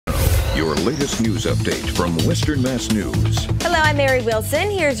Your latest news update from Western Mass News. Hello, I'm Mary Wilson.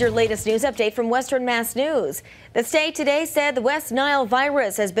 Here's your latest news update from Western Mass News. The state today said the West Nile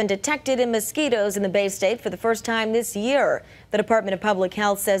virus has been detected in mosquitoes in the Bay State for the first time this year. The Department of Public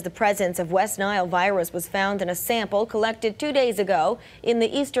Health says the presence of West Nile virus was found in a sample collected 2 days ago in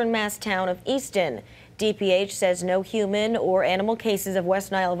the eastern Mass town of Easton. DPH says no human or animal cases of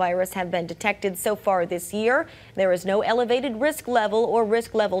West Nile virus have been detected so far this year. There is no elevated risk level or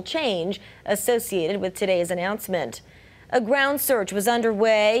risk level change associated with today's announcement. A ground search was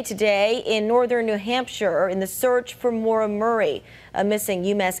underway today in northern New Hampshire in the search for Maura Murray, a missing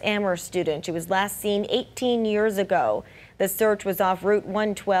UMass Amherst student who was last seen 18 years ago. The search was off Route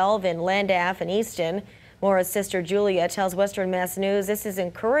 112 in Landaff and Easton. Maura's sister Julia tells Western Mass News this is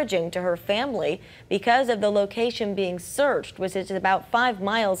encouraging to her family because of the location being searched, which is about 5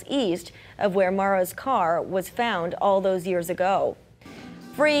 miles east of where Maura's car was found all those years ago.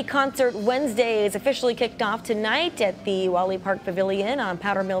 Free Concert Wednesday is officially kicked off tonight at the Whalley Park Pavilion on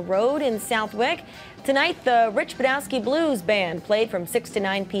Powdermill Road in Southwick. Tonight, the Rich Podolsky Blues Band played from 6 to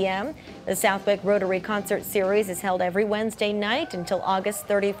 9 p.m. The Southwick Rotary Concert Series is held every Wednesday night until August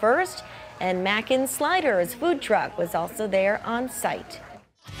 31st. And Mackin Sliders food truck was also there on site.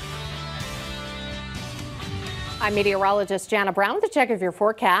 I'm meteorologist Janna Brown with a check of your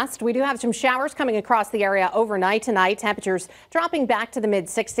forecast. We do have some showers coming across the area overnight tonight. Temperatures dropping back to the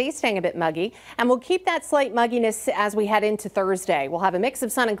mid-60s, staying a bit muggy. And we'll keep that slight mugginess as we head into Thursday. We'll have a mix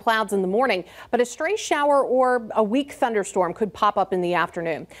of sun and clouds in the morning, but a stray shower or a weak thunderstorm could pop up in the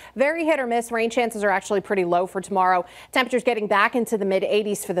afternoon. Very hit or miss. Rain chances are actually pretty low for tomorrow. Temperatures getting back into the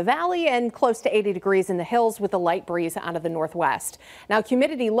mid-80s for the valley and close to 80 degrees in the hills with a light breeze out of the northwest. Now,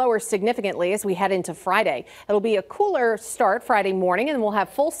 humidity lowers significantly as we head into Friday. It'll be a cooler start Friday morning, and we'll have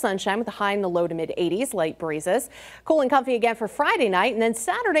full sunshine with a high in the low to mid 80s, light breezes. Cool and comfy again for Friday night, and then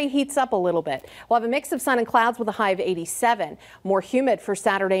Saturday heats up a little bit. We'll have a mix of sun and clouds with a high of 87. More humid for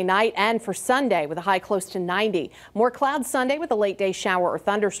Saturday night and for Sunday with a high close to 90. More clouds Sunday with a late day shower or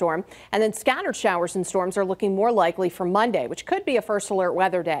thunderstorm, and then scattered showers and storms are looking more likely for Monday, which could be a first alert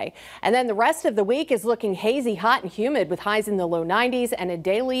weather day. And then the rest of the week is looking hazy, hot and humid with highs in the low 90s and a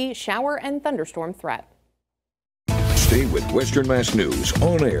daily shower and thunderstorm threat. Stay with Western Mass News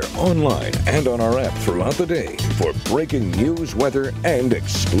on air, online, and on our app throughout the day for breaking news, weather, and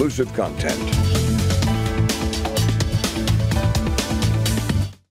exclusive content.